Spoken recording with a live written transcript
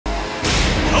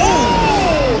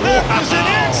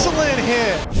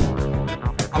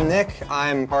Nick.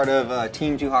 I'm part of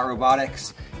Team 2 Hot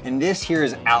Robotics, and this here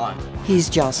is Alan. He's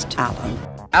just Alan.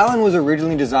 Alan was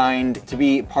originally designed to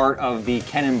be part of the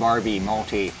Ken and Barbie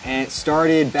multi, and it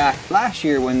started back last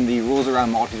year when the rules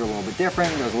around multis were a little bit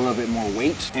different. There was a little bit more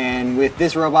weight, and with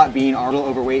this robot being a little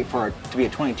overweight to be a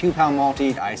 22-pound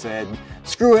multi, I said,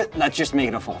 screw it, let's just make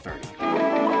it a full 30.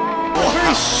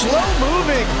 Very slow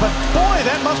moving, but boy,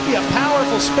 that must be a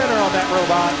powerful spinner on that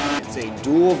robot. It's a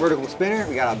dual vertical spinner.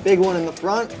 We got a big one in the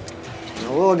front and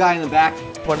a little guy in the back.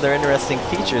 One of their interesting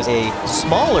features, a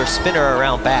smaller spinner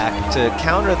around back to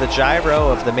counter the gyro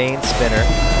of the main spinner.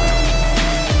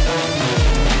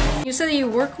 You said that you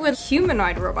work with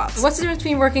humanoid robots. What's the difference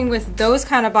between working with those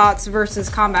kind of bots versus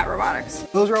combat robotics?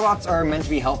 Those robots are meant to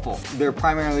be helpful. Their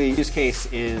primary use case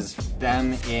is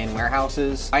them in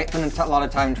warehouses. I spend a lot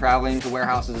of time traveling to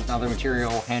warehouses and other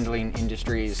material handling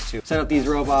industries to set up these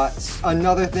robots.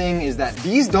 Another thing is that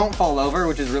these don't fall over,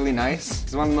 which is really nice.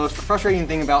 Because one of the most frustrating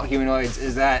things about humanoids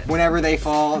is that whenever they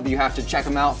fall, you have to check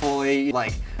them out fully.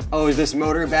 Like, oh, is this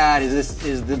motor bad? Is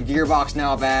the gearbox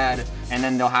now bad? And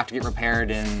then they'll have to get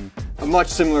repaired in a much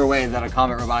similar way that a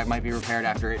combat robotic might be repaired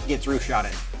after it gets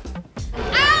roof-shotted.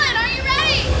 Alan, are you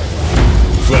ready?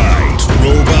 Fight,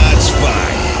 robots,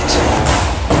 fight!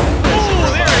 Oh,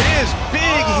 there it is,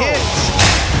 big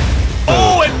hits!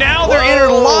 Oh, and now they're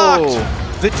interlocked!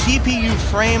 The TPU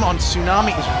frame on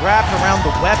Tsunami is wrapped around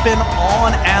the weapon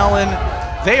on Alan.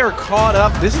 They are caught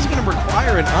up. This is going to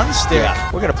require an unstick. Yeah,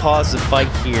 we're going to pause the fight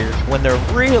here. When they're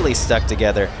really stuck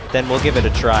together, then we'll give it a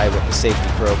try with the safety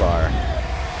crowbar.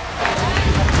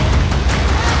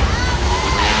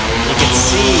 You can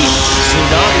see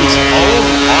Tsunami's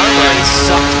own armor is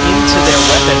sucked into their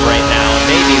weapon right now, and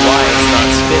maybe why it's not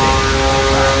spinning.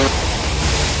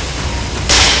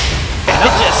 And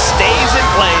it just stays in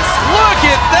place. Look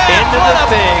at that! Into what the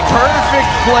a thing. Perfect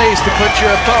place to put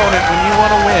your opponent when you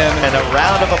want to win. And a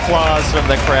round of applause from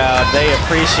the crowd. They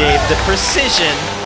appreciate the precision